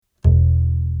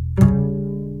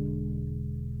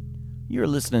You're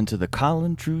listening to the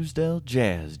Colin Truesdell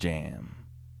Jazz Jam.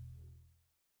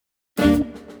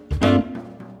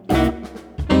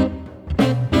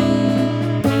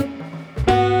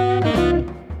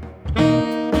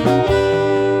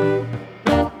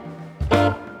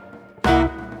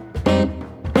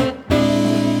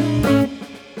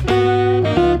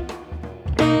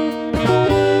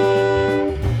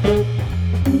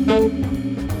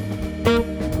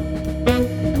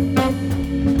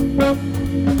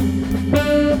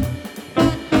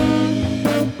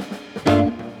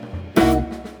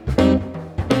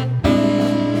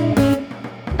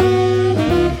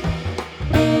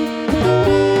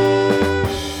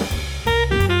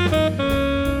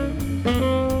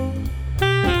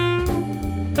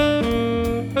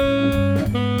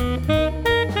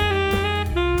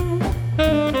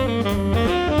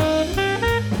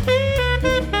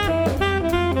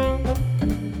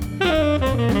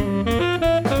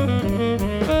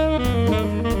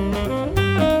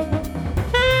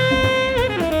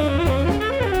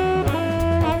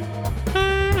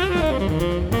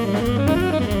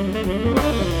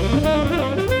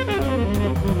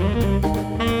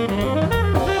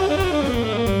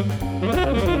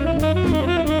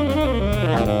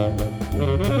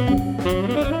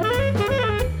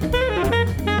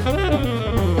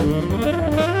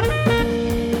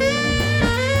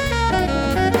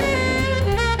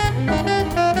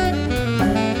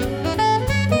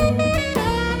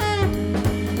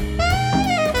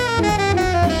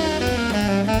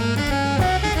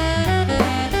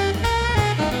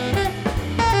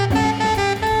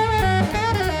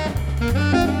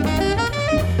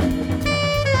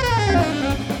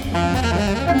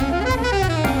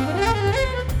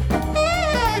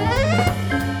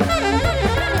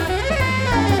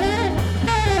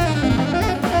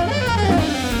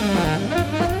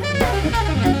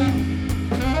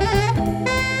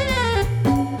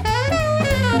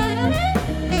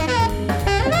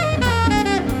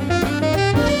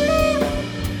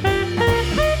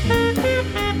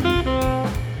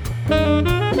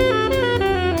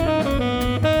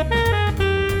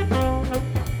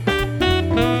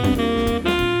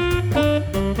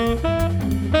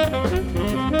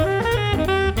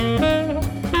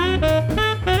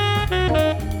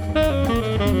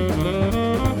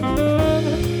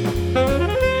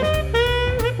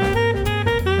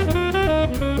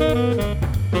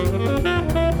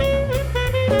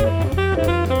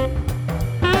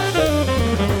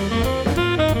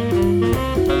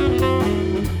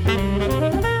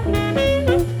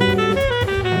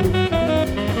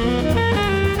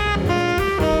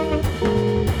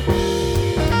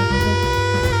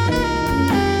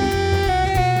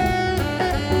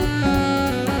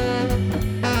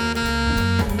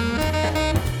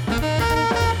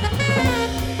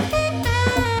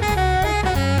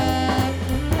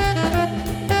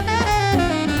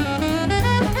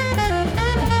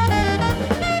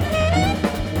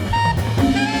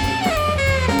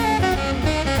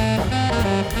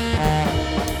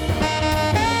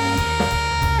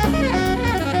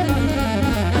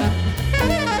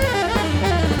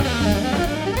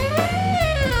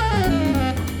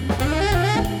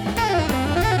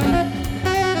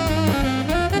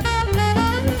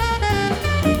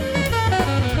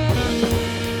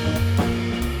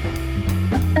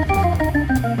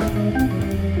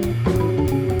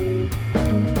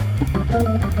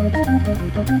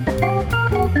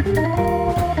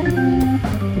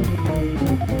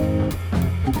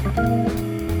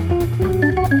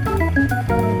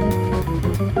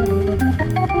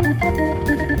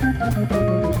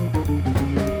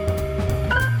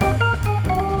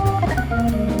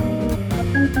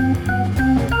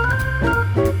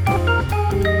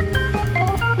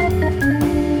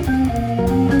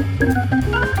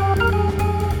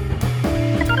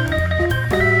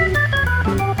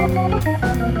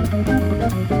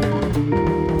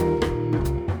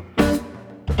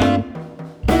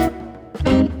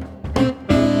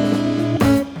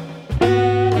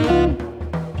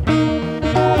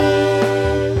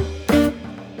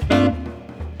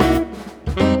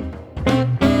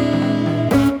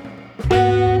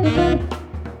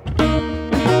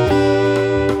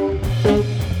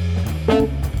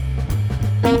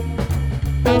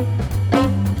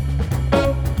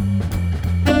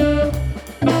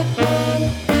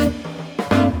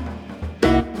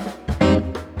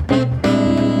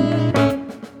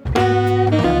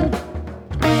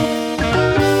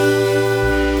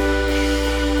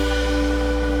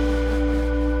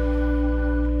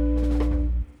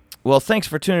 Well, thanks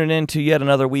for tuning in to yet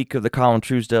another week of the Colin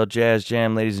Truesdell Jazz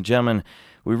Jam, ladies and gentlemen.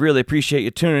 We really appreciate you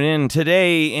tuning in.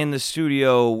 Today in the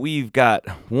studio, we've got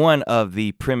one of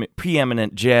the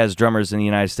preeminent jazz drummers in the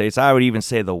United States. I would even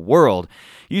say the world.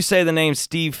 You say the name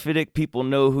Steve Fiddick, people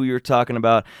know who you're talking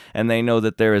about, and they know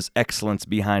that there is excellence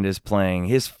behind his playing.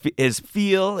 His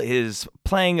feel, his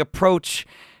playing approach.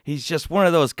 He's just one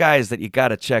of those guys that you got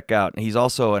to check out. He's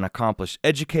also an accomplished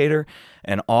educator,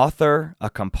 an author, a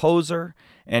composer,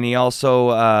 and he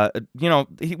also,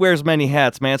 he wears many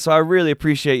hats, man. So I really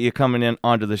appreciate you coming in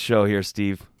onto the show here,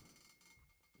 Steve.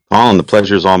 Colin, the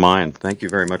pleasure is all mine. Thank you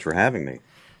very much for having me.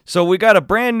 So we got a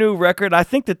brand new record. I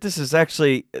think that this is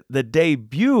actually the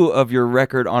debut of your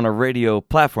record on a radio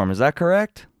platform. Is that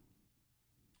correct?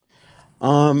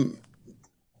 Um,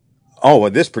 oh,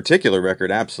 well, this particular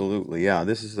record, absolutely, yeah.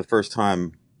 This is the first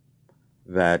time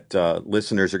that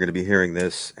listeners are going to be hearing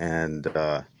this, and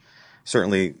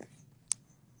certainly,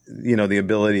 the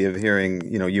ability of hearing,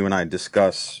 you and I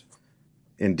discuss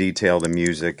in detail the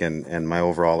music and my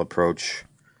overall approach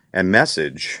and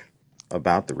message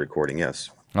about the recording. Yes.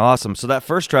 Awesome. So that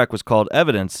first track was called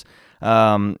Evidence.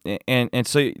 And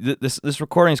so this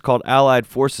recording is called Allied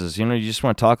Forces. You just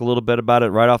want to talk a little bit about it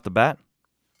right off the bat?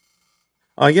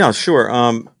 Yeah, sure.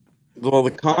 Well,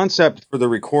 the concept for the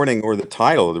recording or the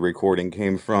title of the recording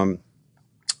came from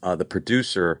the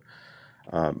producer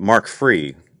Mark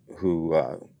Free,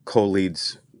 who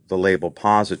co-leads the label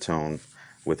Positone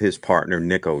with his partner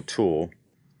Nick O'Toole.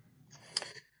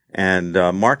 And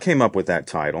Mark came up with that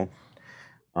title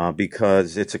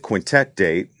because it's a quintet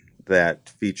date that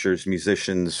features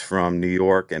musicians from New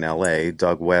York and L.A.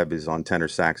 Doug Webb is on tenor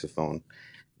saxophone,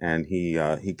 and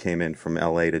he came in from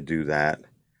L.A. to do that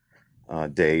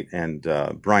date. And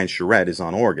Brian Charette is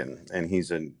on organ, and he's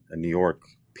a New York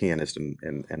pianist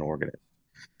and organist.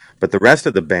 But the rest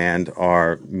of the band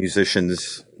are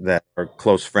musicians that are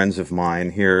close friends of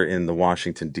mine here in the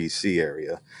Washington, D.C.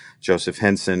 area. Joseph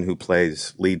Henson, who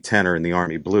plays lead tenor in the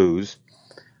Army Blues,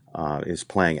 is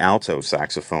playing alto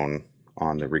saxophone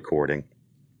on the recording.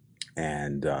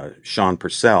 And Sean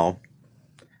Purcell,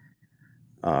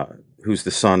 uh, who's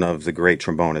the son of the great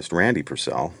trombonist Randy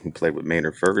Purcell, who played with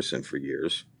Maynard Ferguson for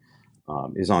years,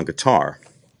 is on guitar.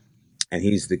 And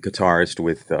he's the guitarist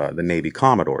with the Navy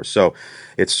Commodores. So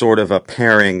it's sort of a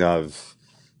pairing of,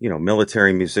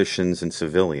 military musicians and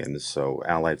civilians. So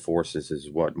Allied Forces is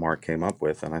what Mark came up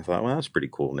with, and I thought, well, that's a pretty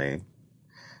cool name.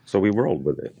 So we rolled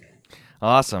with it.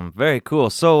 Awesome. Very cool.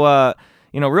 So,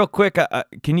 real quick,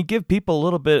 can you give people a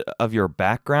little bit of your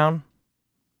background?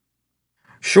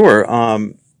 Sure.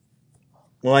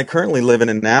 Well, I currently live in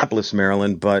Annapolis,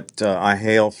 Maryland, but I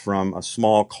hail from a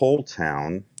small coal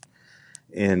town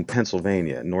in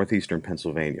Pennsylvania, northeastern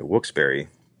Pennsylvania, Wilkes-Barre,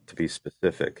 to be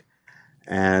specific.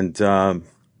 And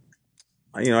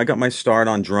I got my start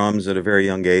on drums at a very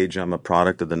young age. I'm a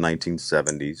product of the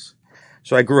 1970s.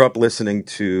 So I grew up listening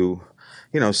to,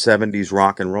 70s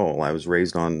rock and roll. I was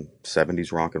raised on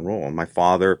 70s rock and roll. My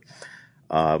father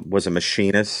was a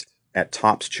machinist at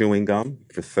Tops Chewing Gum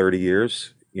for 30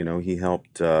 years. He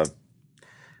helped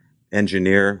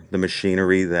engineer the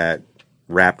machinery that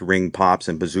wrapped ring pops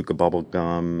and bazooka bubble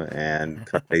gum and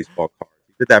cut baseball cards.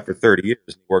 He did that for 30 years.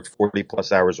 He worked 40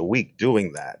 plus hours a week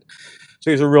doing that.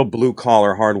 So he's a real blue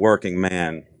collar, hardworking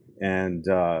man. And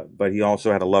but he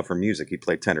also had a love for music. He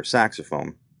played tenor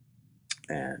saxophone,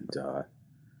 and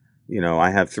I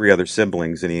have three other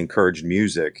siblings, and he encouraged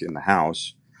music in the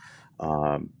house.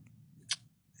 Um,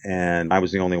 and I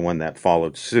was the only one that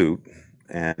followed suit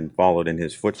and followed in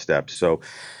his footsteps. So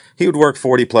he would work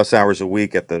 40 plus hours a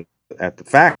week at the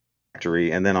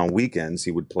factory, and then on weekends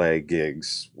he would play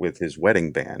gigs with his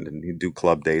wedding band, and he'd do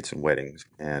club dates and weddings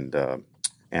and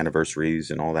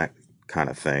anniversaries and all that kind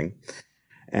of thing.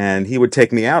 And he would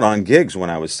take me out on gigs when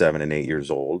I was 7 and 8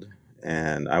 years old.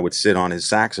 And I would sit on his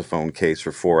saxophone case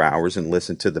for 4 hours and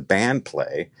listen to the band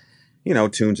play,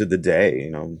 tunes of the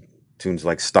day, tunes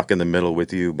like Stuck in the Middle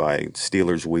with You by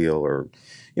Steeler's Wheel or,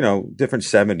 different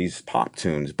 70s pop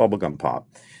tunes, bubblegum pop.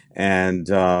 And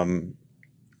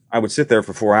I would sit there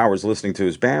for 4 hours listening to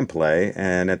his band play.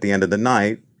 And at the end of the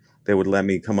night, they would let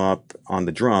me come up on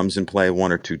the drums and play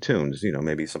one or two tunes,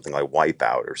 maybe something like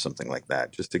Wipeout or something like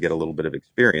that, just to get a little bit of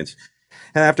experience.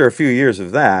 And after a few years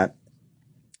of that,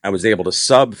 I was able to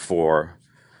sub for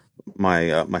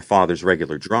my father's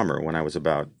regular drummer when I was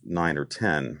about 9 or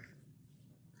 10.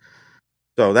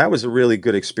 So that was a really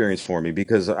good experience for me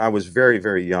because I was very,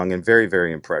 very young and very,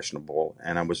 very impressionable,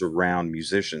 and I was around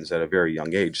musicians at a very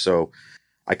young age. So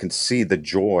I can see the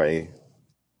joy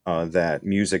that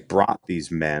music brought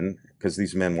these men because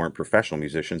these men weren't professional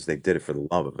musicians; they did it for the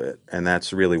love of it, and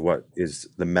that's really what is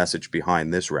the message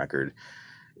behind this record.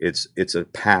 It's a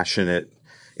passionate,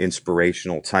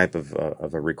 inspirational type of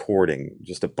a recording.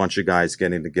 Just a bunch of guys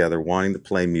getting together, wanting to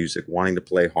play music, wanting to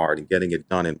play hard, and getting it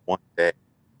done in one day.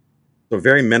 So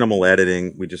very minimal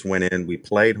editing. We just went in, we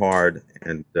played hard,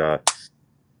 and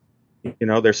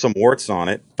there's some warts on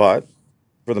it, but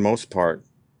for the most part,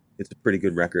 it's a pretty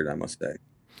good record, I must say.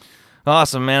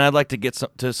 Awesome, man. I'd like to get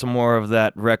to some more of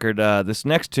that record. This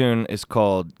next tune is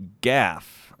called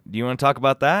Gaff. Do you want to talk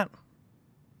about that?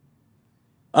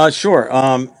 Sure.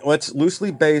 Well, it's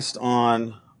loosely based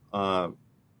on the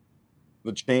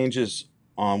changes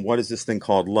on what is this thing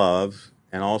called love,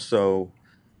 and also,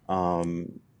 they're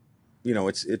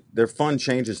fun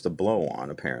changes to blow on,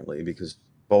 apparently, because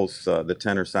both the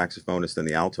tenor saxophonist and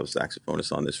the alto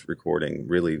saxophonist on this recording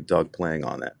really dug playing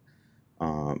on that.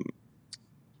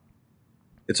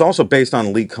 It's also based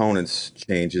on Lee Conant's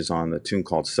changes on the tune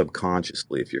called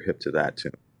Subconsciously, if you're hip to that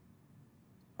tune.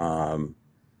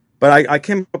 But I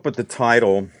came up with the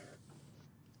title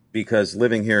because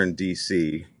living here in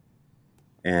D.C.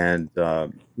 and,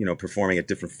 performing at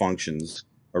different functions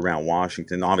around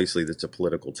Washington, obviously that's a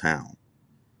political town.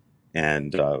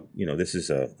 And, this is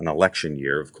an election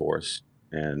year, of course.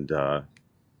 And so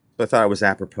I thought it was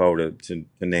apropos to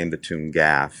name the tune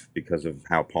Gaff because of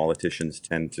how politicians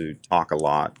tend to talk a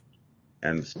lot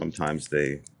and sometimes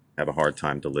they have a hard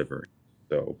time delivering.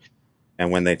 So,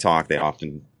 and when they talk, they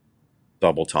often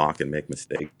double talk and make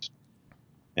mistakes.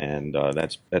 And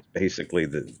that's basically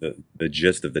the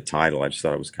gist of the title. I just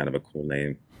thought it was kind of a cool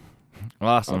name.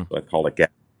 Awesome. So I called it Gaff.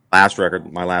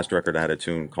 My last record, I had a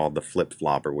tune called The Flip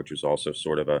Flopper, which was also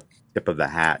sort of a tip of the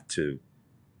hat to,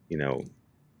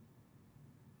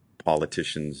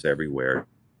 politicians everywhere,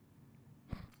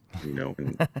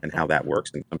 and how that works,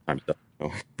 and sometimes doesn't.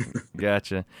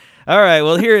 Gotcha. All right,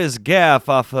 well, here is Gaff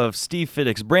off of Steve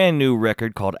Fiddick's brand new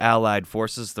record called Allied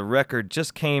Forces. The record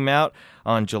just came out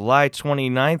on July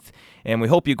 29th, and we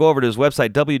hope you go over to his website,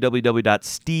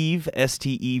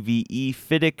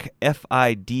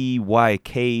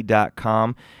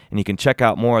 www.steve.fiddyk.com, and you can check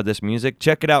out more of this music.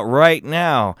 Check it out right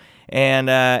now,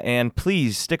 and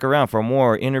please stick around for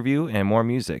more interview and more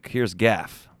music. Here's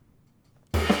Gaff.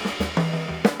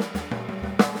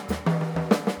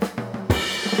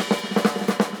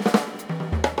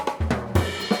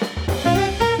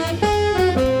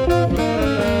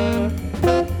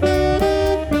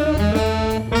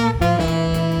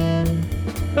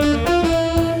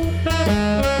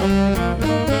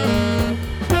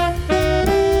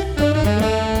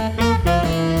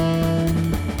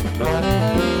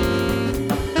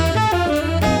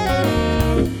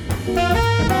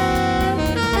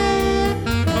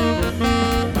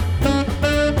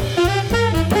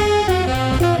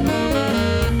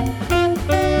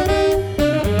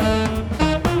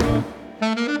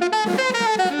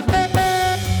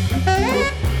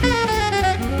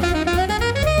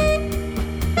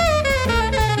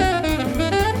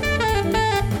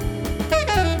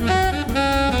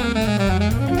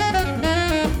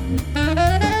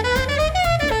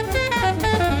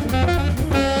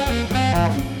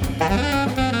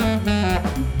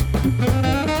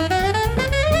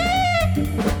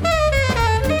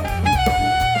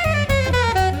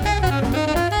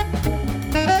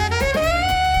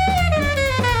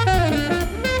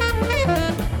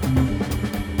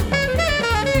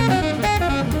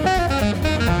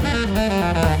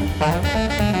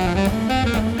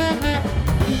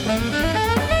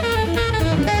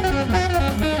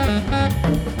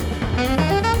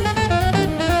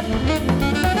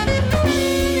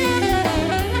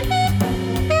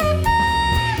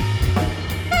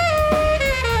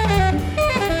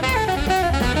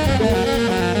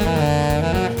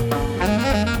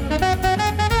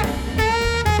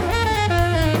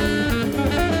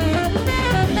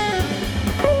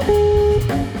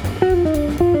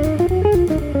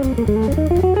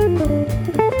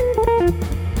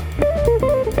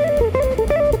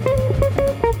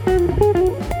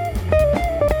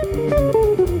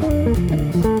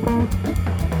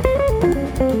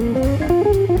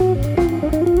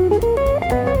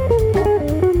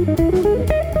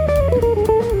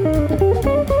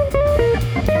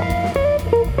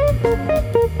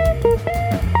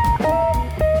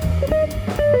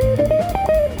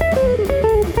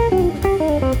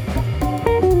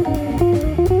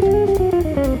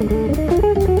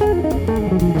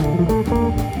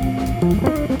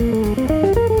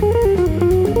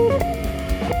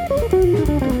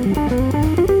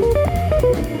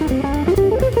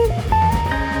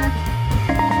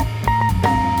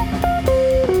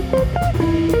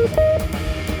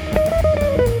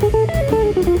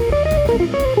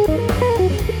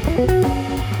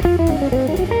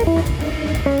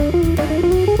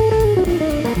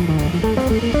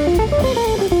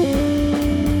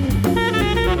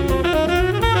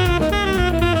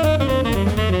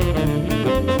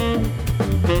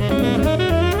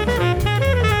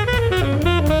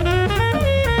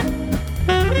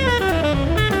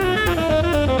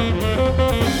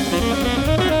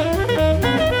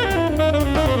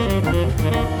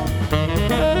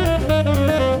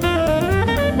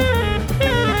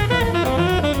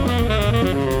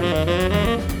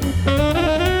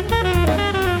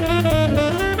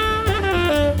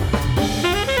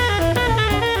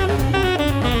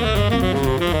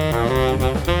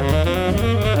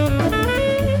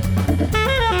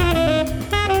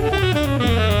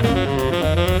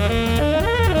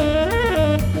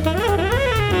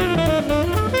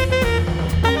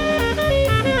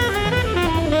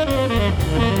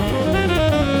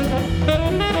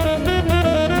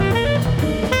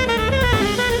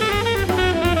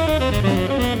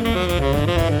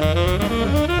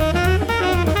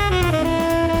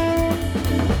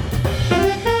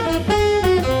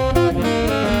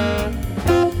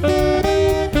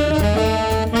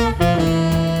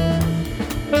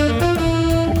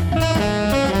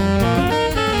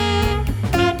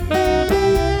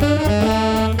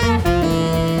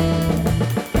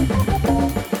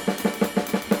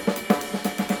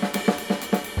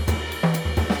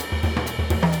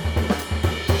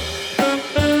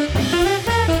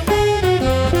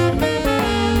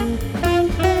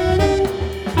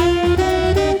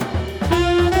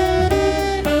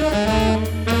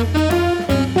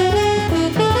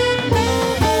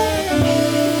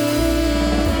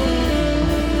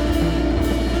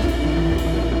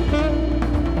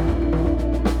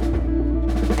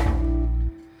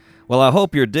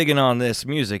 hope you're digging on this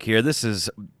music here. This is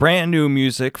brand new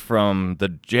music from the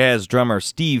jazz drummer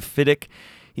Steve Fiddick.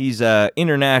 He's an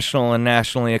international and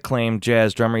nationally acclaimed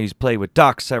jazz drummer. He's played with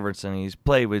Doc Severinsen. He's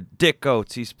played with Dick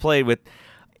Oates. He's played with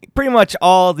pretty much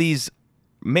all these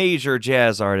major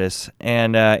jazz artists,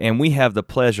 and we have the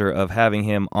pleasure of having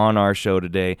him on our show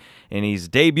today. And he's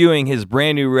debuting his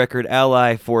brand new record,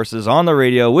 Ally Forces, on the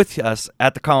radio with us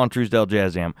at the Colin Truesdale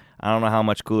Jazz Jam. I don't know how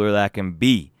much cooler that can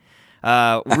be.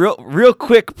 Real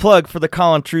quick plug for the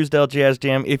Colin Truesdale Jazz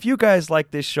Jam. If you guys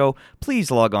like this show, please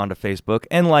log on to Facebook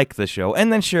and like the show,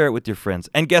 and then share it with your friends.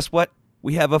 And guess what?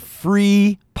 We have a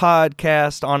free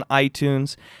podcast on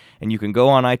iTunes. And you can go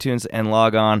on iTunes and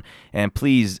log on, and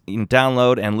please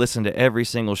download and listen to every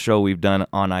single show we've done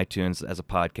on iTunes as a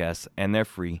podcast, and they're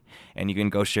free, and you can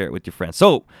go share it with your friends.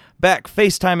 So, back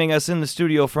FaceTiming us in the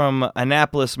studio from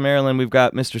Annapolis, Maryland, we've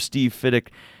got Mr. Steve Fiddick,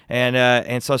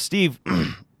 and so Steve,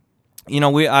 you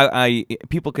know,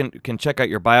 people can check out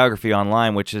your biography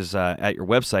online, which is at your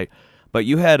website. But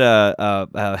you had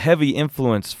a heavy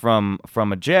influence from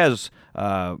a jazz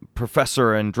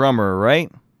professor and drummer,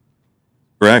 right?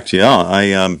 Correct. Yeah.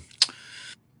 I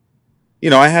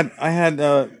had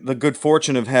the good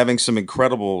fortune of having some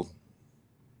incredible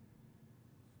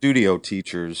studio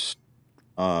teachers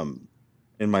in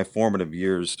my formative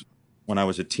years. When I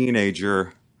was a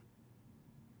teenager,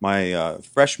 my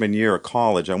freshman year of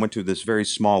college, I went to this very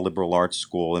small liberal arts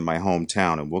school in my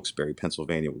hometown in Wilkes-Barre,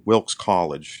 Pennsylvania. Wilkes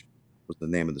College was the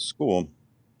name of the school,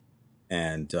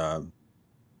 and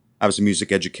I was a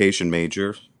music education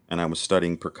major, and I was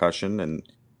studying percussion. And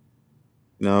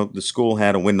the school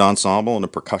had a wind ensemble and a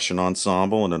percussion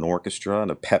ensemble and an orchestra and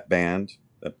a pep band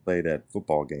that played at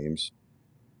football games.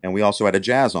 And we also had a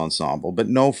jazz ensemble, but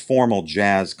no formal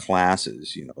jazz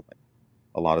classes, like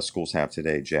a lot of schools have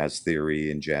today, jazz theory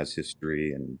and jazz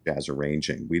history and jazz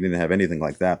arranging. We didn't have anything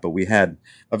like that, but we had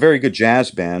a very good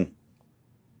jazz band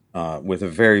with a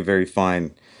very, very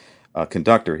fine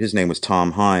conductor. His name was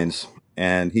Tom Hines,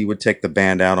 and he would take the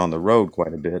band out on the road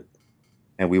quite a bit,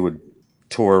 and we would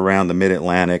tour around the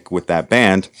Mid-Atlantic with that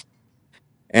band.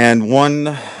 And one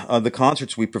of the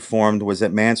concerts we performed was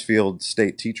at Mansfield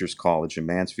State Teachers College in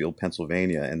Mansfield,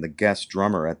 Pennsylvania, and the guest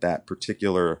drummer at that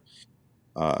particular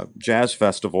jazz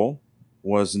festival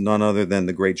was none other than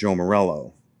the great Joe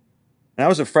Morello. And I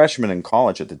was a freshman in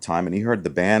college at the time, and he heard the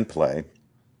band play.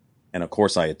 And of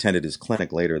course, I attended his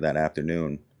clinic later that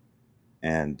afternoon,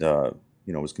 and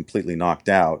was completely knocked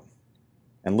out.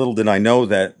 And little did I know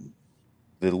that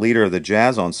the leader of the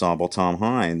jazz ensemble, Tom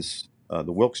Hines,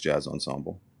 the Wilkes Jazz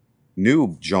Ensemble,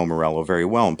 knew Joe Morello very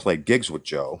well and played gigs with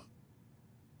Joe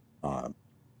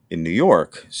in New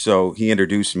York. So he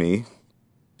introduced me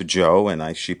to Joe, and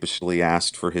I sheepishly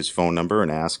asked for his phone number and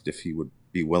asked if he would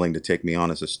be willing to take me on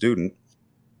as a student.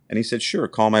 And he said, sure,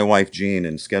 call my wife Jean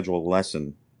and schedule a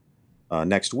lesson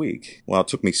next week. Well, it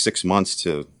took me 6 months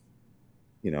to,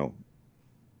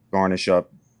 garnish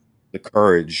up the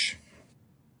courage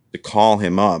to call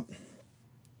him up.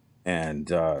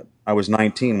 And I was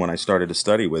 19 when I started to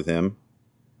study with him.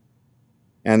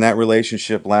 And that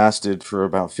relationship lasted for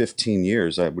about 15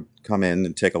 years. I would come in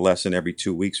and take a lesson every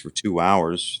 2 weeks for 2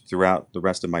 hours throughout the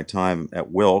rest of my time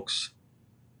at Wilkes.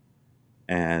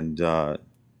 And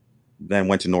then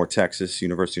went to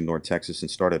University of North Texas,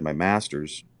 and started my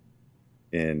master's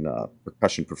in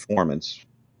percussion performance.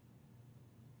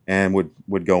 And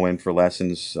would go in for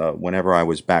lessons whenever I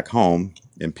was back home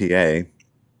in PA.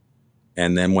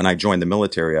 And then when I joined the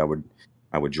military, I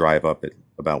would drive up at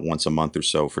about once a month or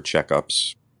so for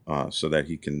checkups, so that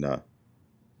he can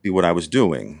see what I was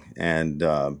doing. And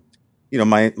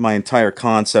my entire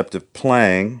concept of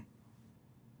playing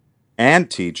and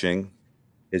teaching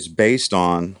is based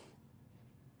on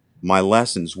my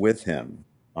lessons with him.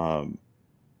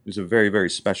 He's a very, very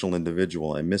special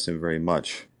individual. I miss him very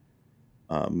much.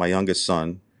 My youngest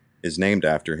son is named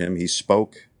after him. He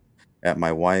spoke at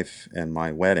my wife and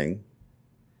my wedding.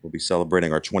 We'll be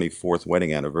celebrating our 24th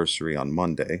wedding anniversary on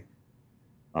Monday.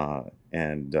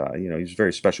 He's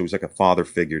very special. He's like a father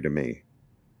figure to me.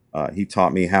 He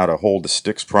taught me how to hold the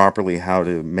sticks properly, how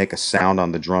to make a sound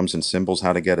on the drums and cymbals,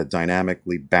 how to get a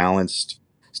dynamically balanced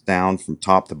sound from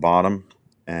top to bottom.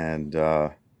 And,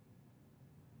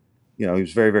 he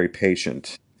was very, very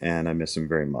patient, and I miss him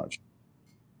very much.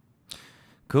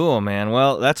 Cool, man.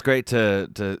 Well, that's great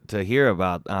to hear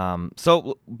about.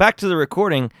 So back to the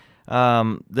recording.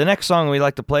 The next song we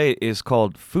like to play is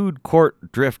called Food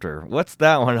Court Drifter. What's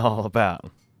that one all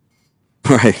about?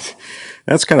 Right.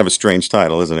 That's kind of a strange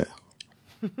title, isn't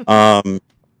it?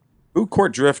 Food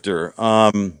Court Drifter.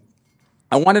 I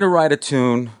wanted to write a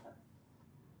tune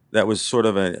that was sort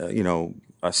of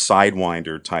a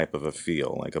sidewinder type of a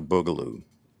feel, like a boogaloo.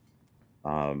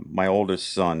 My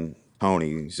oldest son,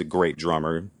 Tony, he's a great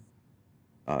drummer.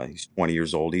 He's 20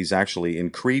 years old. He's actually in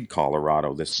Creede,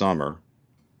 Colorado this summer,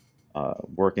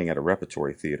 working at a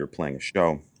repertory theater playing a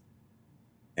show.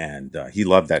 And he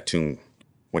loved that tune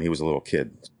when he was a little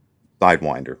kid,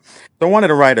 Sidewinder. So I wanted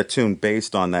to write a tune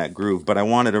based on that groove, but I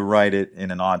wanted to write it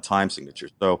in an odd time signature.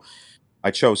 So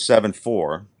I chose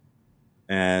 7/4,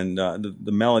 and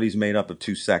the melody's made up of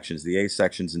two sections. The A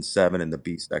section's in 7 and the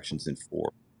B section's in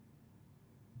 4.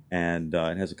 And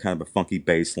it has a kind of a funky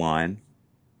bass line.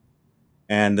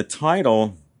 And the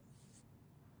title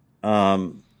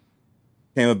came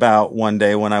about one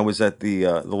day when I was at the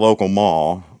local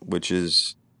mall, which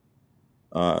is,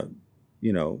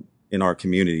 in our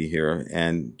community here.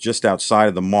 And just outside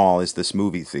of the mall is this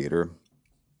movie theater.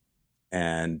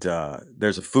 And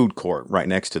there's a food court right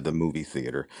next to the movie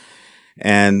theater.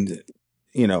 And,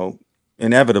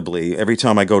 inevitably, every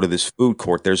time I go to this food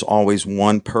court, there's always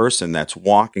one person that's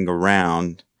walking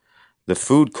around the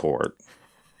food court,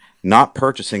 not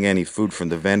purchasing any food from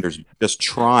the vendors, just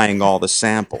trying all the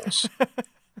samples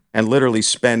and literally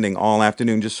spending all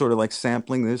afternoon just sort of like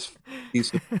sampling this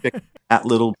piece of chicken, that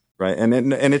little, right? And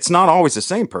it's not always the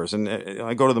same person.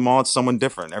 I go to the mall, it's someone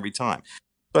different every time.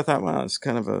 So I thought, well, it's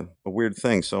kind of a weird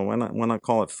thing. So when I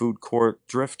call it Food Court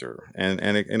Drifter, and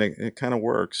it kind of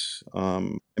works,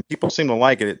 and people seem to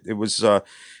like it. It was the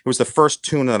first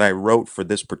tune that I wrote for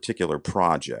this particular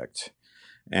project,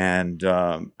 and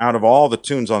out of all the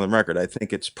tunes on the record, I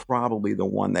think it's probably the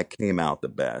one that came out the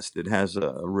best. It has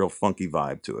a real funky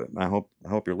vibe to it. I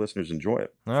hope your listeners enjoy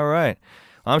it. All right.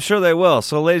 I'm sure they will.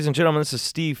 So, ladies and gentlemen, this is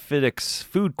Steve Fiddick's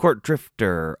Food Court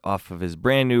Drifter off of his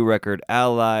brand new record,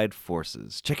 Allied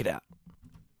Forces. Check it out.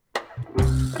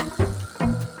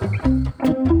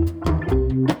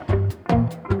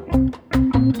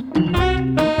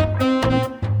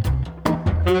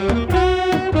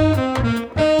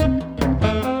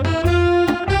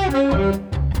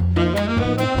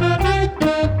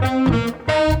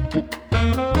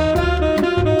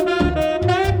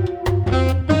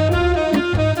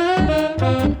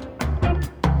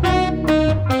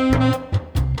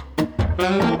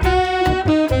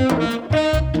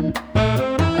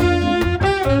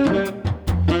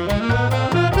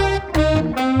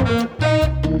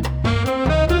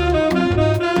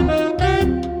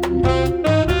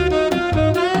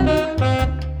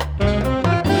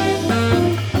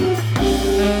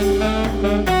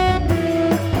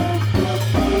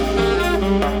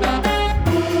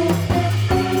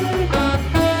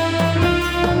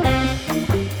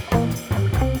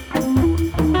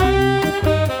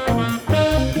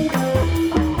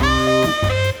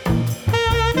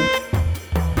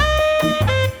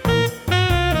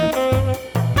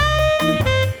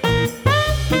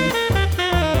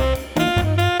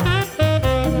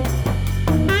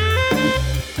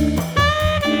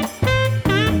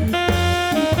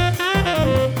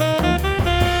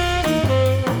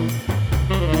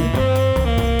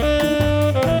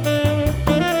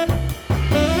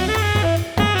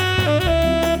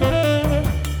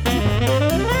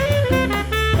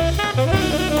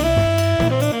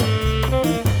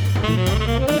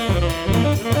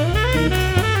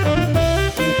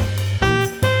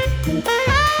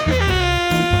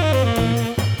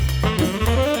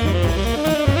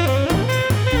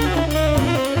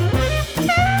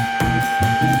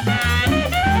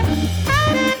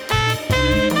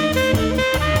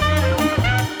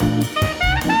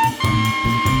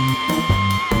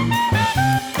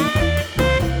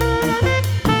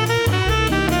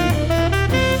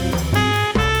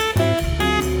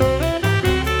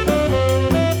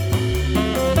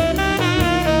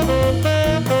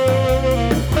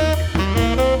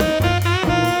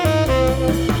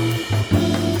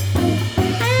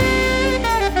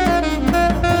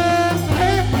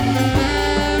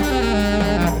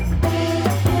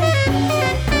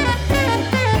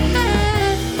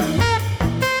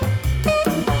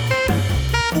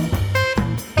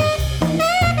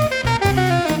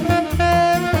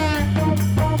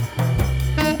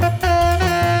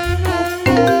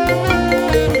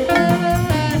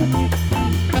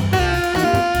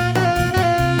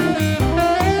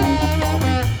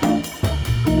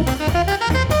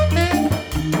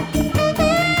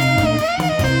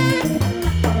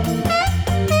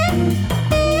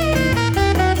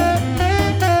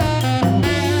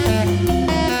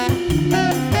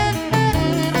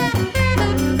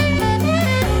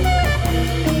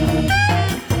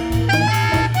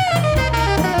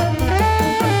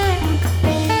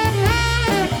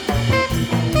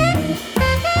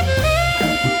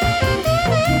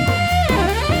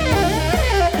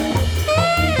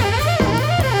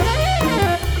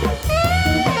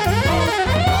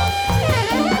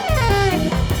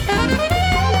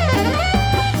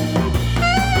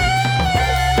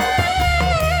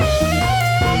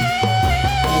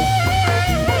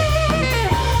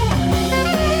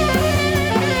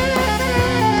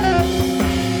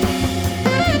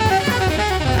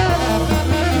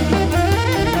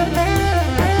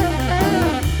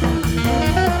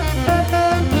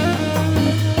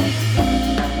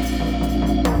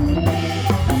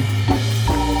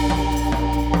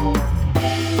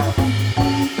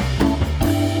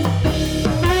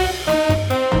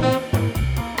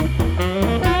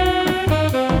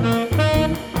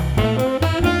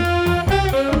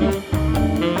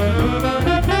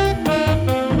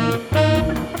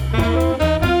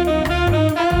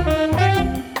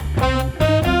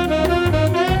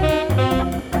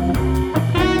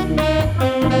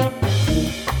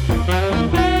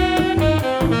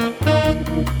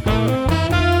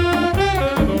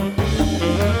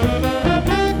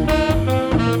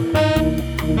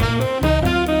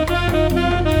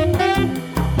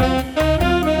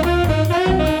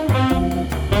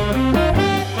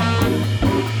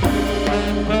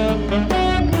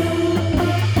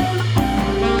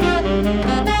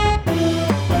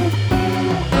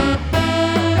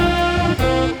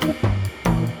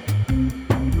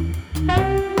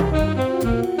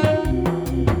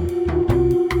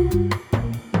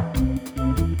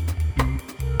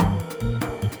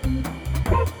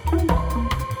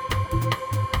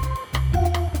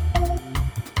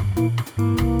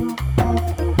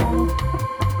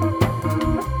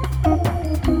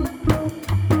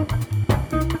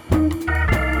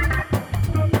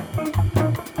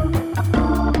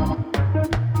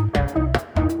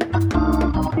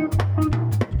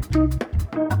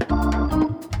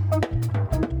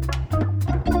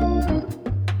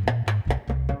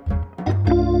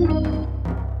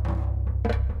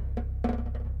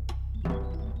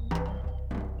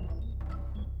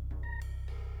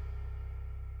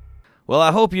 Well,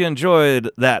 I hope you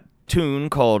enjoyed that tune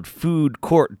called Food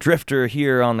Court Drifter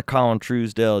here on the Colin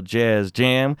Truesdale Jazz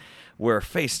Jam. We're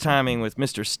FaceTiming with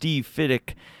Mr. Steve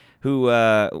Fiddick, who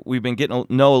we've been getting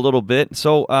to know a little bit.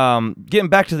 So, getting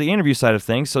back to the interview side of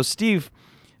things. So, Steve,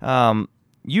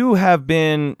 you have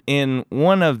been in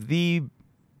one of the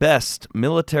best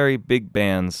military big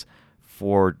bands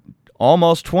for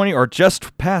almost 20 or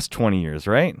just past 20 years,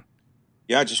 right?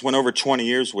 Yeah, I just went over 20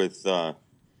 years with the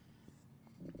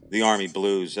Army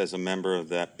Blues as a member of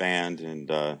that band, and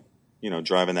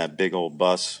driving that big old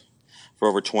bus for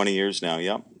over 20 years now.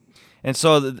 Yep. And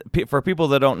so, for people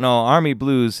that don't know, Army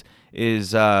Blues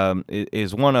is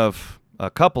one of a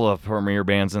couple of premier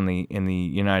bands in the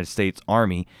United States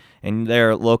Army, and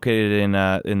they're located in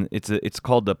it's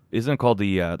called the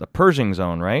Pershing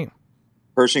Zone, right?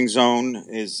 Pershing Zone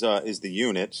is the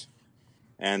unit,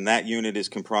 and that unit is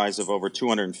comprised of over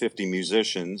 250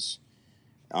 musicians.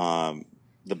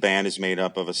 The band is made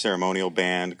up of a ceremonial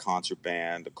band, concert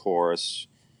band, a chorus,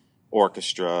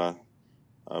 orchestra,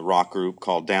 a rock group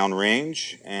called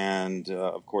Downrange, and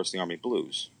of course the Army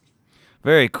Blues.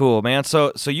 Very cool, man.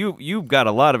 So you've got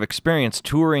a lot of experience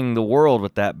touring the world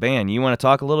with that band. You want to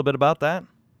talk a little bit about that?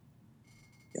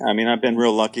 Yeah, I mean, I've been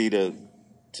real lucky to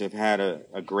have had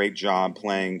a great job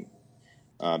playing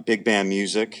big band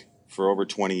music for over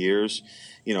 20 years,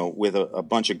 with a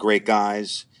bunch of great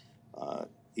guys.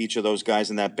 Each of those guys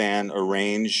in that band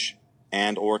arrange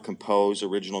and or compose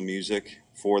original music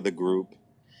for the group,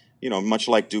 much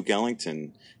like Duke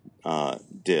Ellington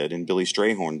did and Billy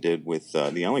Strayhorn did with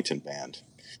the Ellington Band.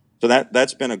 So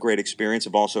that's been a great experience.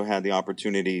 I've also had the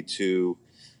opportunity to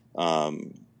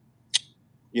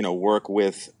work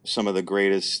with some of the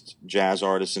greatest jazz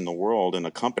artists in the world and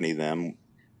accompany them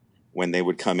when they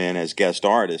would come in as guest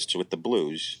artists with the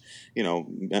blues.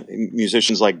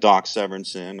 Musicians like Doc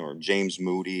Severinsen or James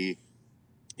Moody,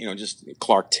 just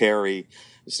Clark Terry,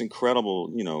 just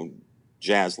incredible,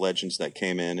 jazz legends that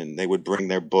came in, and they would bring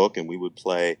their book and we would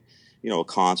play, a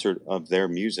concert of their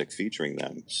music featuring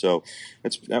them. So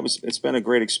it's been a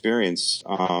great experience.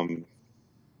 I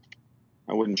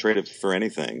wouldn't trade it for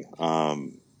anything.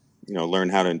 Learn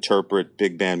how to interpret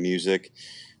big band music,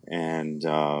 and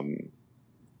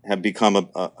have become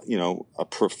a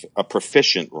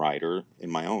proficient writer in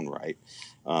my own right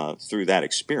through that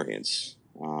experience.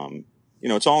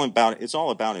 It's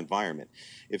all about environment.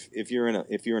 If you're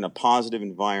in a positive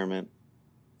environment,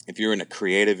 if you're in a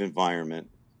creative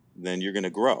environment, then you're going to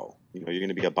grow. You're going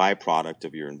to be a byproduct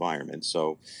of your environment.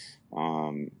 So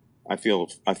I feel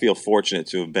fortunate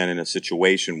to have been in a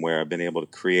situation where I've been able to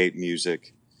create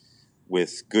music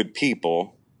with good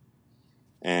people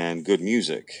and good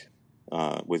music.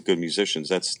 With good musicians,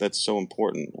 that's so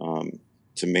important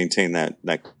to maintain that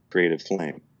creative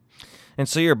flame. And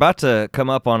so you're about to come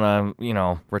up on a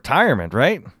retirement,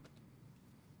 right?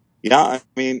 Yeah, I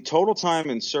mean, total time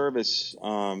in service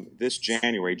this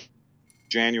January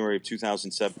of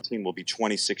 2017 will be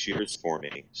 26 years for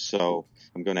me. So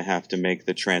I'm going to have to make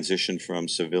the transition from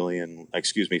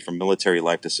military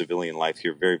life to civilian life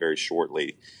here very, very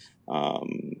shortly.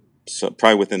 So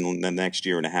probably within the next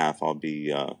year and a half, I'll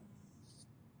be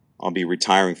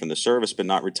retiring from the service, but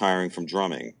not retiring from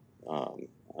drumming. I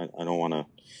don't want to,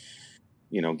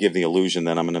 give the illusion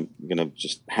that I'm gonna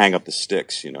just hang up the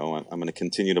sticks. I'm going to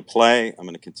continue to play. I'm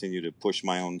going to continue to push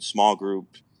my own small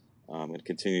group. I'm going to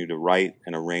continue to write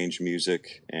and arrange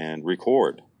music and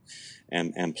record,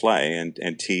 and play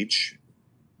and teach,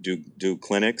 do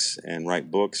clinics and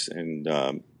write books, and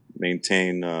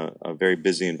maintain a very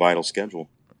busy and vital schedule.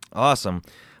 Awesome.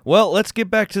 Well, let's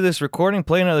get back to this recording.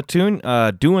 Play another tune.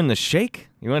 Doing the Shake.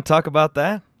 You want to talk about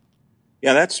that?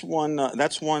 Yeah, that's one.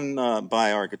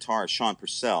 By our guitarist Sean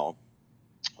Purcell.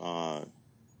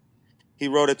 He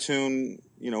wrote a tune,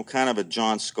 kind of a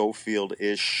John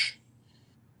Scofield-ish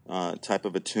type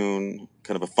of a tune,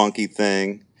 kind of a funky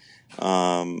thing.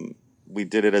 We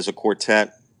did it as a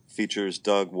quartet. Features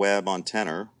Doug Webb on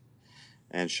tenor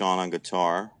and Sean on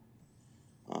guitar.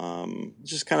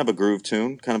 Just kind of a groove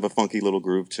tune, kind of a funky little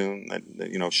groove tune that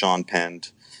Sean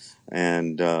penned,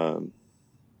 and I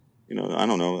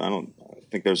don't know, I don't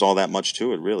think there's all that much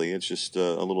to it really. It's just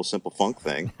a little simple funk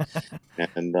thing,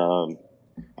 and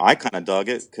I kind of dug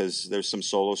it because there's some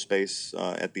solo space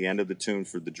at the end of the tune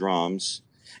for the drums.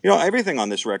 Everything on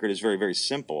this record is very, very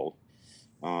simple.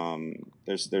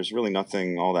 There's really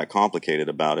nothing all that complicated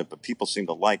about it, but people seem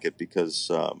to like it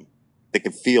because they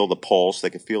can feel the pulse, they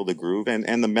can feel the groove,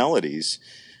 and the melodies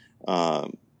are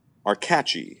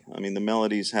catchy. I mean, the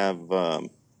melodies have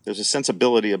there's a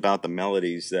sensibility about the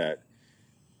melodies that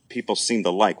people seem to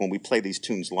like. When we play these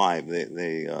tunes live,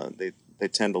 they they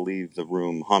tend to leave the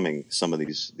room humming some of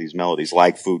these melodies,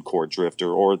 like Food Court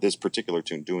Drifter, or this particular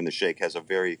tune, Doing the Shake, has a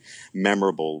very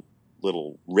memorable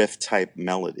little riff type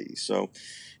melody. So,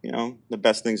 the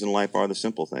best things in life are the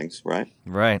simple things, right?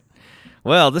 Right.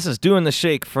 Well, this is Doing the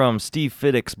Shake from Steve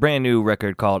Fiddick's brand new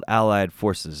record called Allied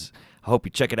Forces. I hope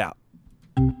you check it out.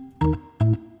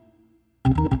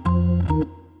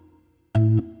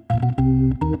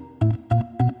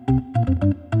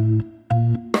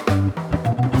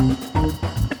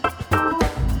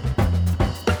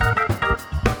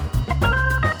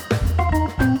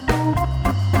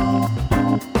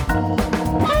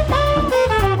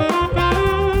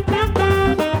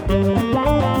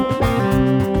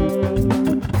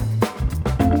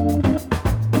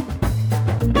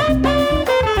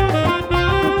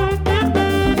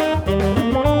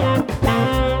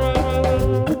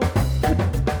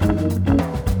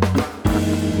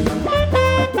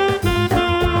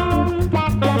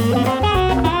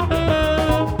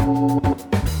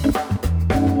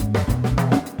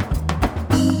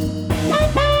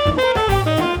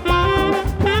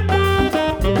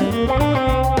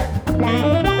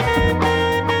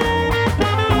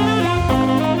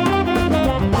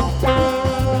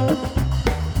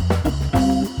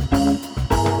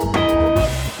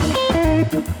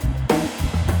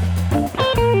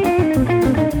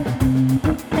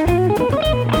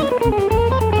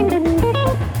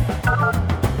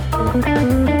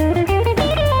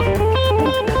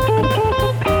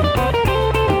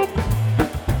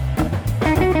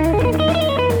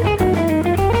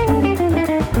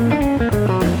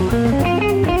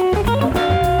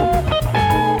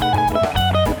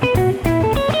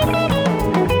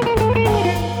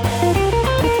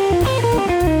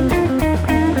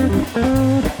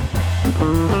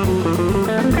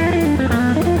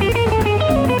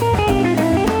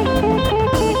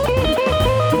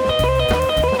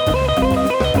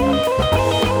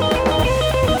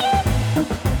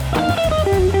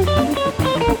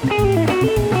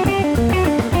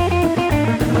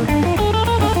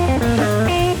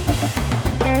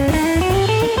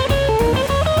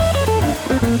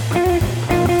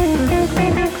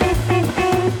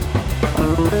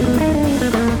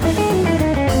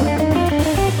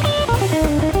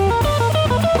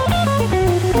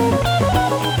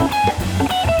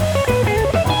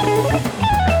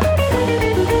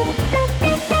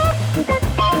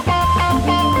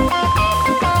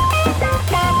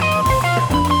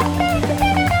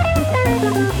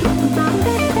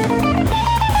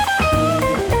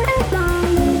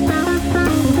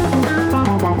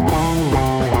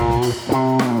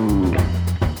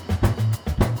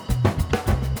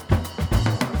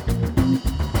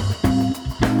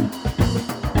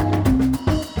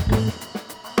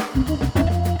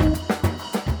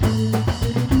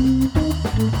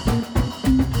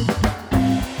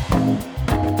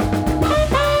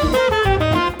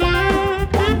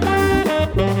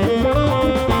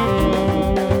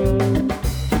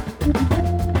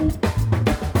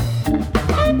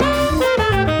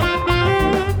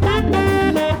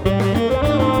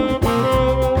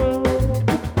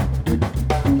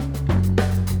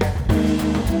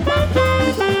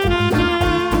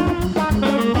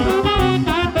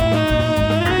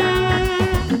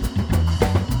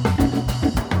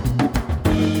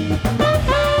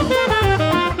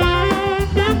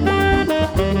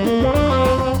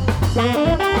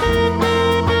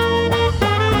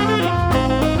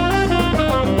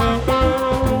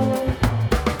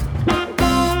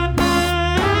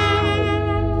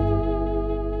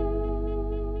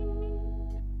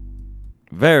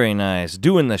 Very nice.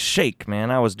 Doing the shake,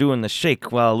 man. I was doing the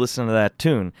shake while listening to that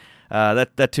tune.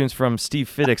 That tune's from Steve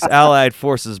Fiddick's Allied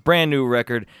Forces brand new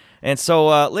record. And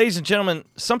so, ladies and gentlemen,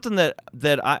 something that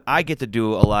I get to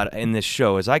do a lot in this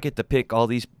show is I get to pick all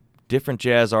these different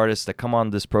jazz artists that come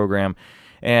on this program.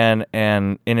 And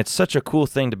it's such a cool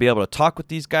thing to be able to talk with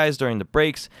these guys during the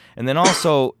breaks. And then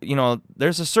also,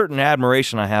 there's a certain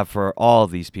admiration I have for all of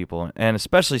these people, and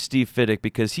especially Steve Fiddick,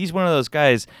 because he's one of those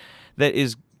guys that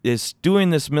is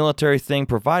doing this military thing,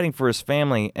 providing for his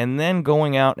family, and then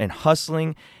going out and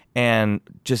hustling and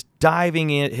just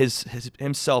diving in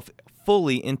himself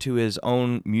fully into his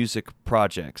own music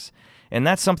projects. And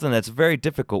that's something that's very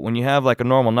difficult when you have like a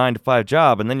normal 9-to-5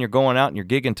 job, and then you're going out and you're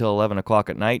gigging till 11 o'clock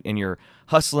at night, and you're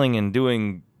hustling and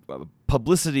doing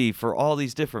publicity for all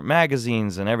these different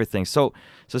magazines and everything. So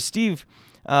Steve,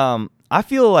 I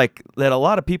feel like that a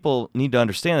lot of people need to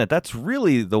understand that that's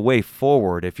really the way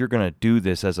forward if you're going to do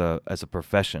this as a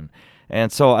profession.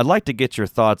 And so I'd like to get your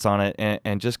thoughts on it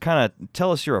and just kind of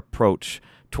tell us your approach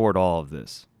toward all of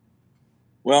this.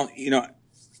 Well,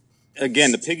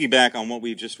 again, to piggyback on what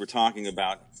we just were talking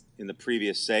about, in the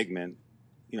previous segment,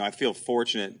 I feel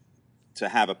fortunate to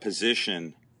have a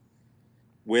position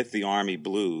with the Army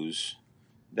Blues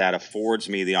that affords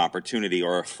me the opportunity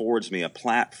or affords me a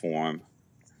platform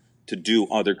to do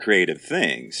other creative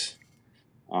things.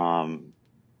 But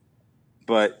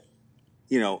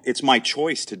it's my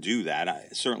choice to do that. I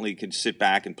certainly could sit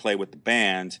back and play with the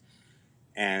band,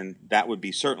 and that would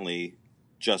be certainly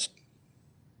just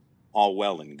all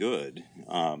well and good.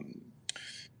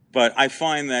 But I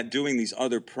find that doing these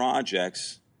other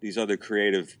projects, these other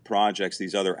creative projects,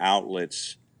 these other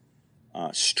outlets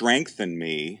strengthen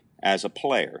me as a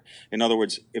player. In other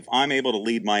words, if I'm able to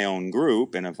lead my own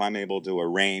group and if I'm able to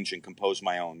arrange and compose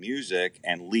my own music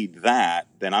and lead that,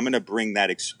 then I'm going to bring that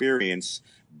experience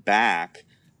back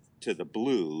to the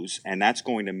blues, and that's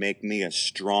going to make me a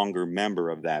stronger member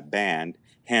of that band,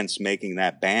 hence making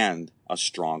that band a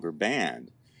stronger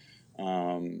band.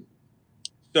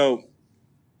 So,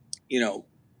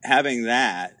 having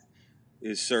that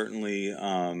is certainly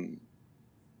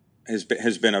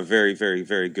has been a very, very,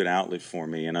 very good outlet for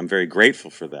me, and I'm very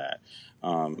grateful for that.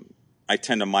 I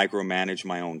tend to micromanage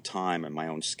my own time and my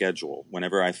own schedule.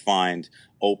 Whenever I find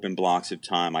open blocks of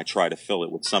time, I try to fill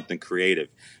it with something creative,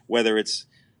 whether it's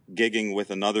gigging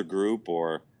with another group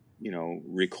or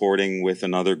recording with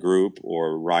another group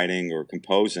or writing or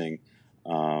composing.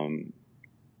 I'm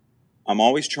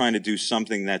always trying to do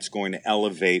something that's going to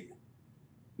elevate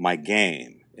my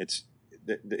game. It's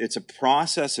a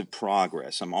process of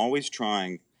progress. I'm always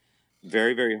trying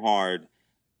very, very hard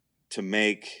to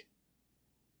make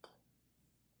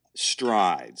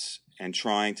strides and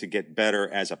trying to get better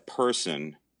as a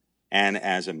person and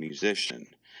as a musician.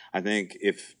 I think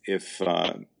if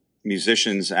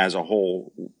musicians as a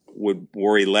whole would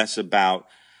worry less about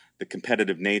the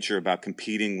competitive nature, about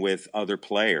competing with other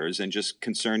players, and just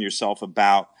concern yourself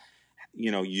about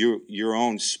your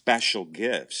own special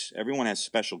gifts. Everyone has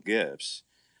special gifts,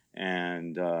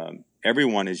 and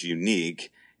everyone is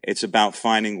unique. It's about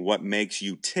finding what makes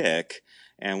you tick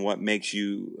and what makes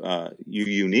you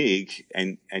unique,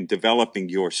 and developing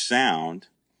your sound.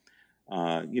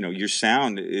 Your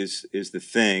sound is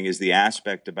the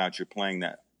aspect about your playing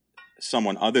that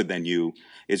someone other than you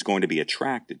is going to be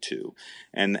attracted to,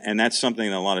 and that's something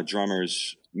that a lot of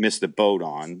drummers miss the boat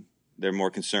on. They're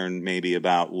more concerned maybe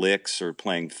about licks or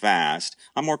playing fast.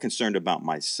 I'm more concerned about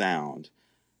my sound,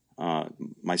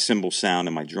 my cymbal sound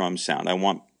and my drum sound. I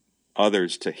want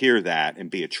others to hear that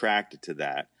and be attracted to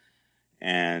that,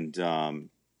 and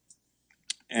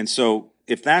so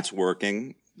if that's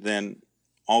working, then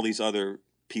all these other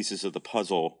pieces of the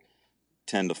puzzle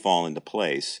tend to fall into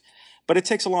place. But it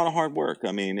takes a lot of hard work.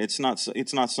 I mean, it's not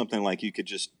something like you could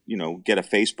just get a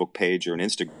Facebook page or an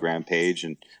Instagram page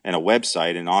and a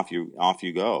website and off you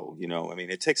go. I mean,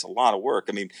 it takes a lot of work.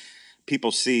 I mean,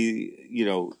 people see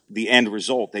the end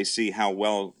result. They see how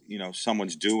well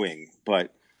someone's doing,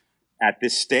 but at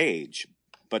this stage,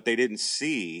 but they didn't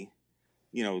see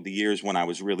the years when I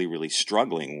was really, really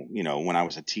struggling, when I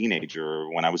was a teenager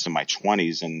or when I was in my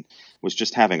 20s and was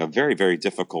just having a very, very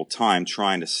difficult time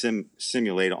trying to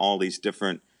simulate all these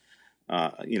different,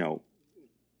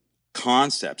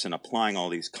 concepts and applying all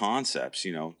these concepts,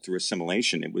 through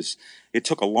assimilation. It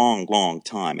took a long, long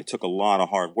time. It took a lot of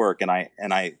hard work. And I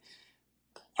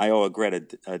owe a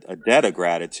debt of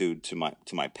gratitude to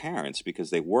my parents because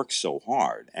they worked so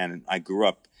hard. And I grew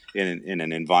up in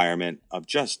an environment of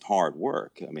just hard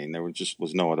work. I mean,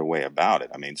 was no other way about it.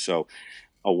 I mean, so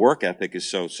a work ethic is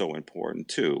so important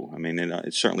too. I mean,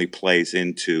 it certainly plays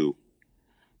into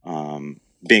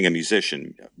being a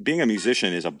musician. Being a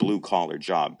musician is a blue collar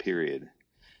job. Period.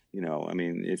 I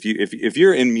mean, if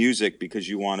you're in music because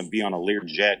you want to be on a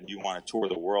Learjet and you want to tour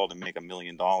the world and make $1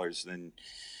 million, then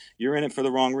you're in it for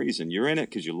the wrong reason. You're in it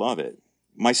because you love it.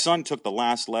 My son took the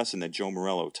last lesson that Joe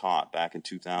Morello taught back in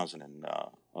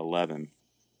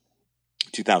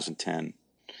 2010.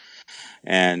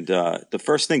 And the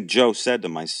first thing Joe said to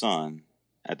my son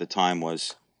at the time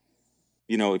was,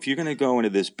 if you're going to go into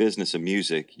this business of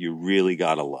music, you really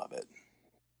got to love it.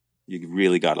 You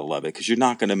really got to love it because you're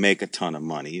not going to make a ton of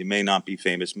money. You may not be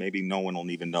famous. Maybe no one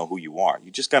will even know who you are.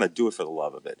 You just got to do it for the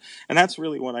love of it. And that's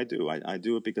really what I do. I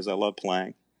do it because I love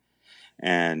playing.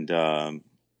 And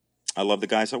I love the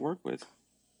guys I work with.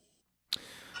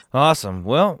 Awesome.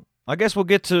 Well, I guess we'll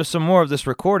get to some more of this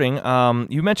recording.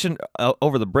 You mentioned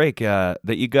over the break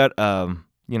that you got,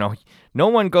 no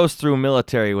one goes through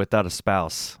military without a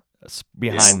spouse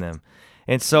behind them.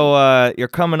 And so you're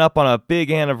coming up on a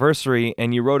big anniversary,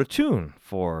 and you wrote a tune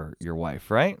for your wife,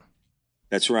 right?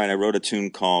 That's right. I wrote a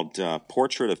tune called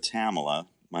Portrait of Tamala.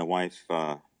 My wife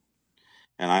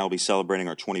and I will be celebrating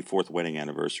our 24th wedding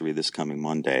anniversary this coming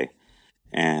Monday.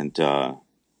 And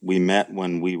we met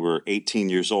when we were 18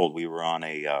 years old. We were on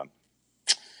an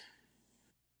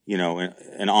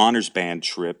honors band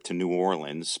trip to New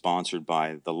Orleans, sponsored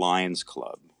by the Lions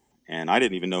Club. And I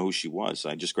didn't even know who she was.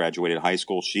 I just graduated high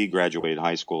school. She graduated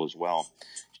high school as well.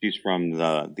 She's from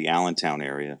the Allentown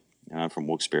area, from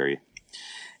Wilkes-Barre.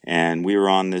 And we were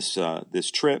on this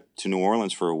trip to New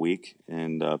Orleans for a week,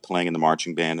 and playing in the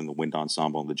marching band and the wind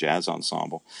ensemble and the jazz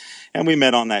ensemble. And we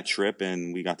met on that trip,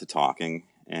 and we got to talking,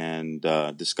 and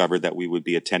discovered that we would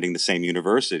be attending the same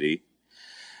university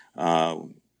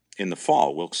in the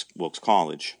fall, Wilkes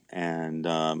College. And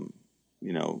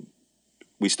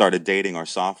we started dating our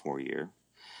sophomore year.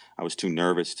 I was too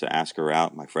nervous to ask her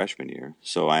out my freshman year,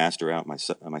 so I asked her out my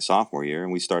sophomore year,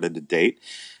 and we started to date.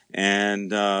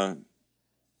 And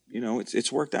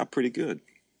it's worked out pretty good.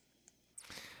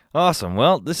 Awesome.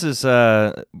 Well, this is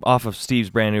off of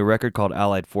Steve's brand new record called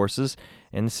Allied Forces,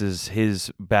 and this is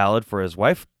his ballad for his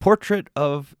wife, Portrait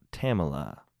of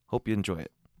Tamala. Hope you enjoy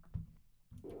it.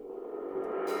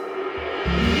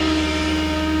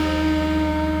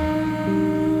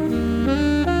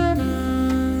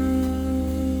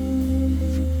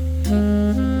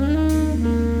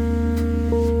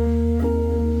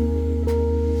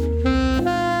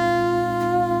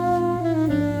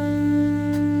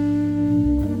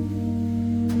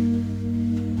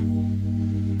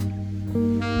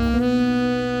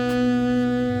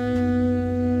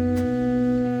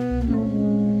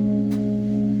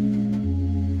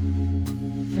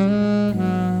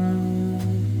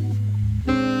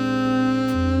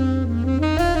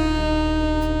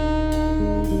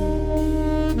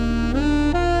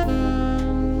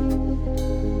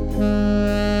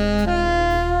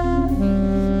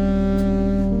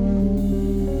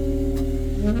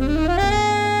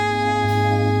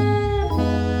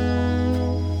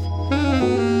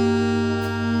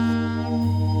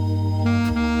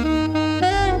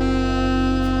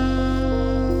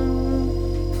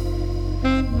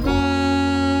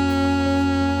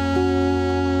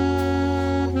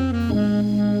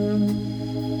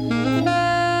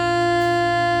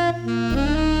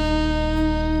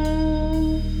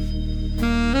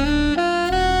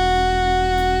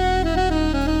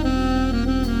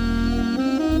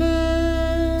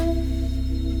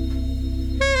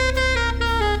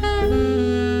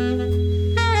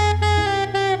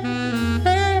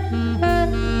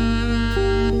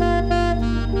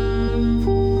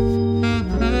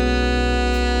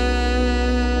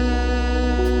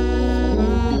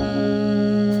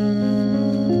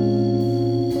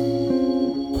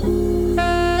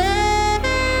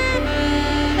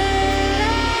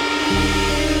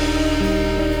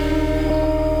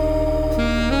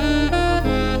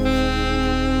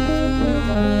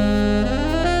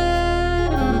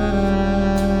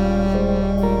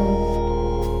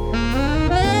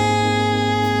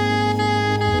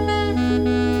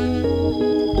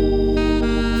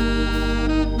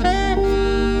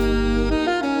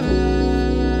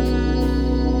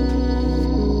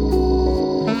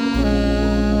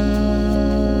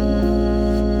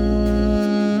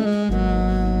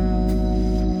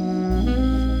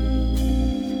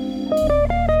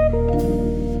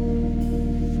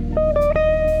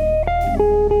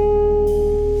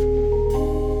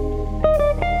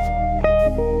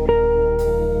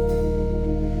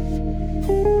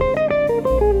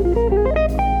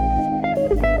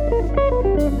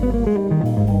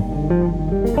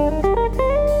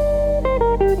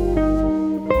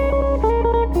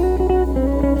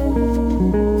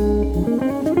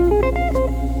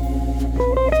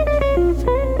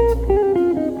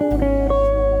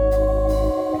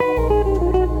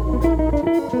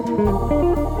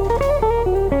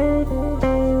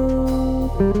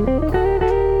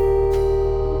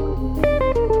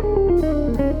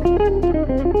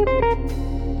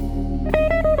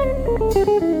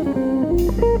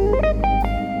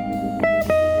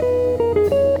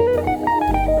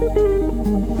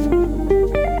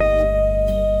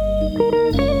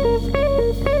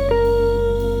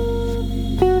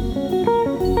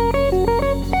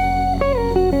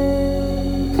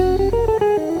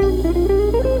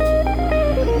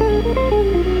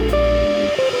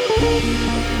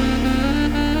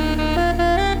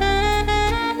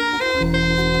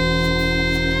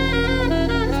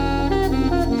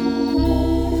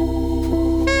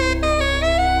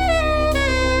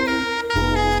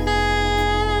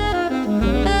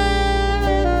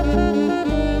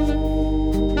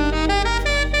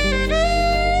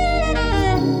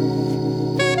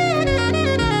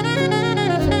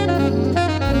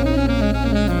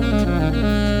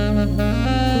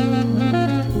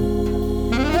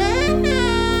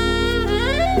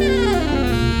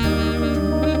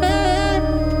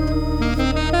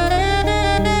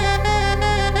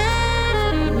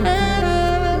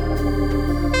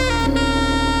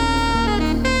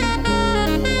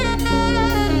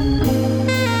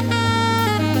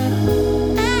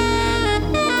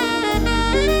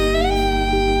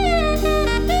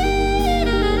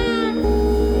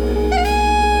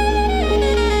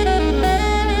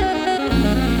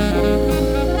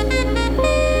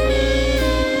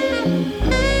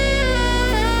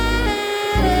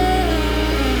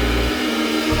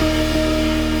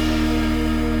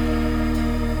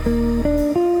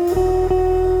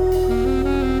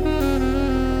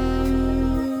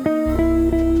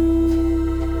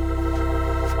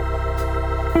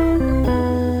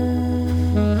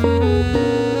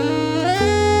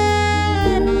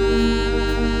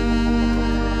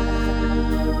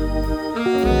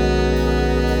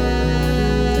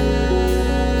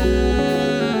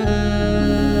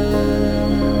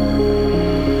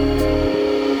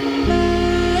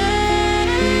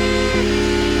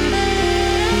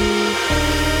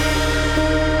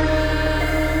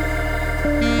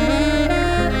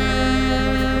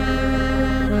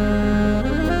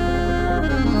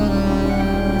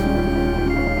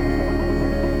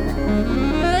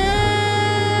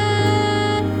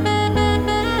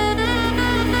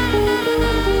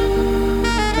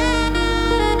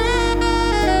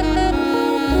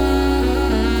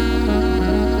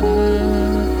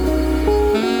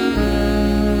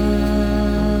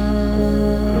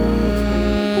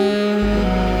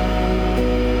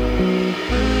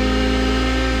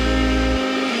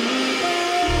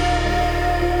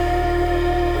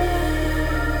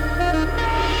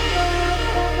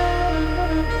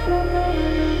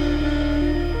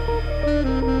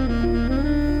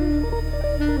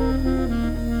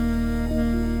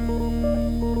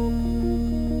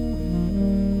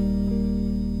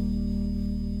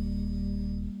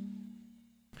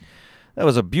 That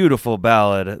was a beautiful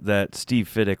ballad that Steve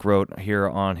Fiddick wrote here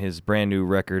on his brand new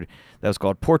record that was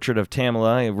called Portrait of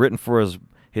Tamala, written for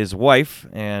his wife.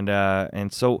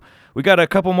 And so we got a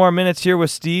couple more minutes here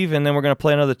with Steve, and then we're going to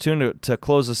play another tune to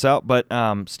close this out. But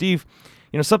Steve,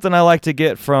 something I like to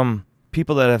get from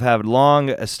people that have had long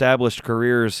established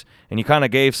careers, and you kind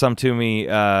of gave some to me,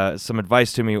 some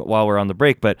advice to me while we're on the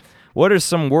break, but what are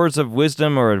some words of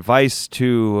wisdom or advice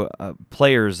to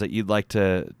players that you'd like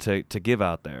to give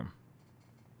out there?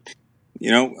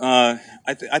 I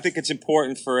think it's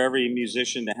important for every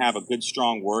musician to have a good,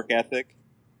 strong work ethic.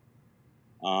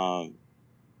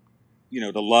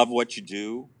 To love what you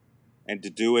do and to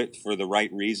do it for the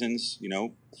right reasons.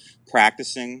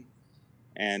 Practicing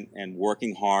and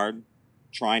working hard,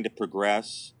 trying to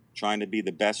progress, trying to be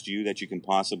the best you that you can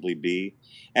possibly be,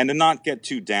 and to not get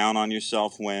too down on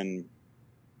yourself when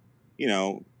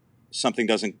something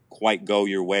doesn't quite go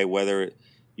your way, whether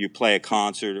you play a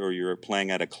concert or you're playing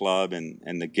at a club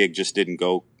and the gig just didn't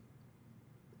go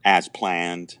as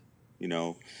planned,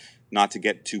 not to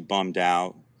get too bummed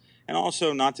out, and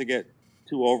also not to get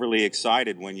too overly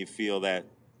excited when you feel that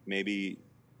maybe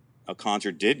a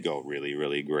concert did go really,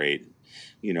 really great,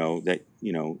 you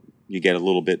get a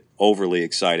little bit overly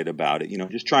excited about it,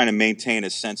 just trying to maintain a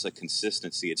sense of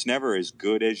consistency. It's never as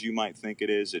good as you might think it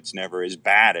is. It's never as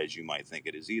bad as you might think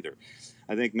it is either.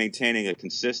 I think maintaining a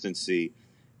consistency,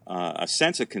 a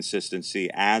sense of consistency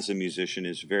as a musician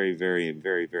is very, very,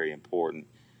 very, very important.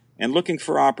 And looking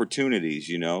for opportunities,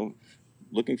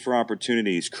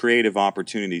 creative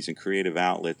opportunities and creative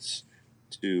outlets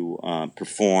to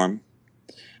perform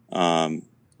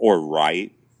or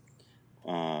write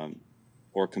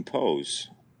or compose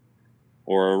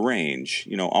or arrange,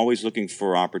 always looking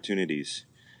for opportunities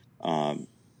to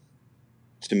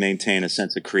maintain a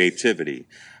sense of creativity.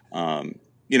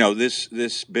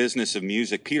 This business of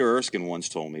music, Peter Erskine once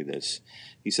told me this.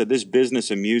 He said, this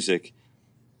business of music,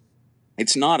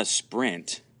 it's not a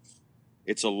sprint,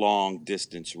 it's a long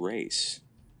distance race.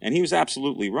 And he was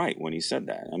absolutely right when he said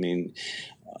that. I mean,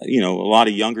 a lot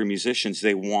of younger musicians,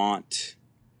 they want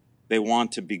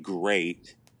to be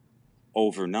great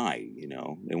overnight,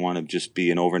 they want to just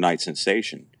be an overnight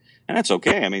sensation. And that's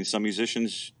okay. I mean, some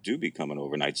musicians do become an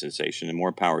overnight sensation, and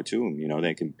more power to them.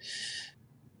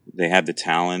 They have the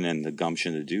talent and the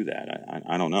gumption to do that.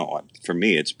 I don't know. For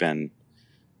me, it's been,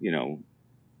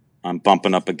 I'm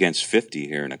bumping up against 50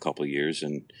 here in a couple of years,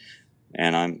 and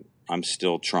I'm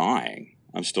still trying.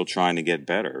 I'm still trying to get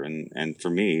better. And for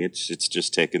me, it's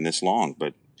just taken this long,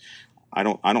 but I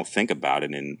don't think about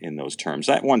it in those terms.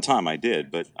 At one time I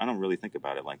did, but I don't really think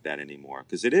about it like that anymore,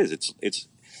 because it's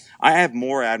I have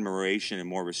more admiration and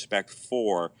more respect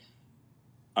for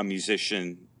a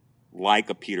musician like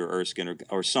a Peter Erskine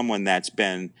or someone that's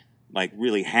been like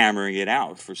really hammering it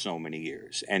out for so many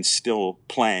years and still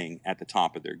playing at the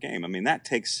top of their game. I mean, that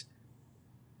takes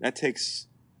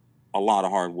a lot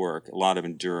of hard work, a lot of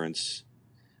endurance,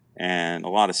 and a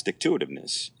lot of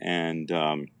stick-to-itiveness.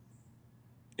 And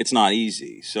it's not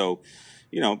easy. So,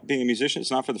 being a musician,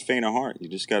 it's not for the faint of heart. You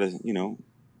just got to,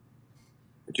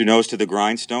 put your nose to the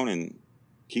grindstone and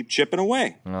keep chipping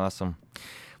away. Awesome.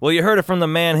 Well, you heard it from the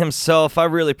man himself. I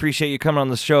really appreciate you coming on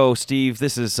the show, Steve.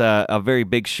 This is a very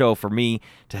big show for me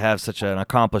to have such an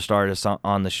accomplished artist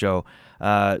on the show.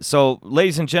 So,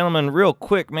 ladies and gentlemen, real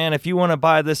quick, man, if you want to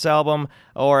buy this album,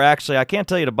 or actually, I can't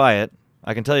tell you to buy it.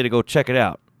 I can tell you to go check it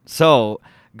out. So,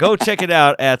 go check it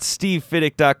out at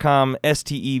stevefiddick.com,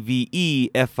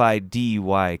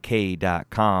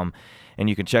 STEVEFIDYK.com, and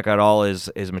you can check out all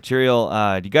his material.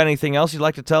 Do you got anything else you'd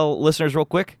like to tell listeners real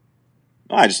quick?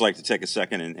 I'd just like to take a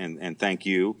second and thank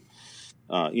you,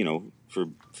 for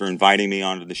inviting me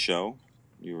onto the show.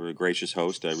 You were a gracious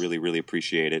host. I really, really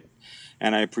appreciate it.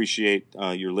 And I appreciate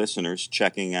your listeners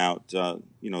checking out, the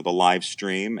live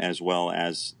stream as well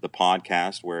as the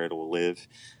podcast where it will live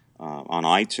on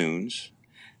iTunes.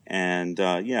 And,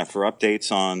 for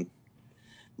updates on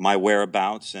my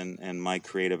whereabouts and my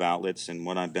creative outlets and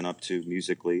what I've been up to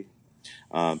musically,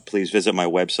 please visit my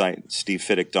website,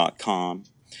 stevefiddick.com.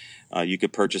 You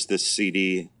could purchase this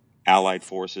CD, Allied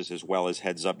Forces, as well as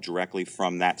Heads Up, directly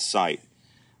from that site.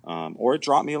 Or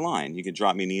drop me a line. You can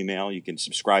drop me an email. You can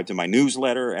subscribe to my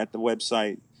newsletter at the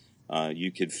website. You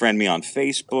could friend me on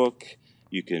Facebook.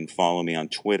 You can follow me on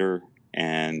Twitter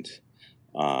and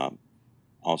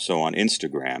also on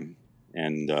Instagram.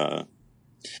 And,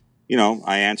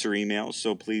 I answer emails,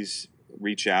 so please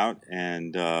reach out.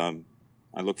 And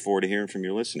I look forward to hearing from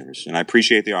your listeners. And I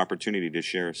appreciate the opportunity to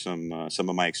share some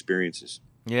of my experiences.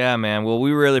 Yeah, man. Well,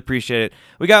 we really appreciate it.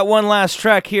 We got one last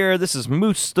track here. This is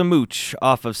Moose the Mooch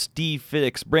off of Steve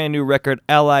Fiddick's brand new record,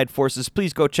 Allied Forces.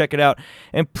 Please go check it out.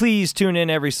 And please tune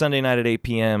in every Sunday night at 8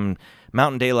 p.m.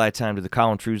 Mountain Daylight Time to the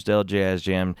Colin Truesdale Jazz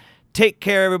Jam. Take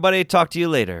care, everybody. Talk to you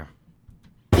later.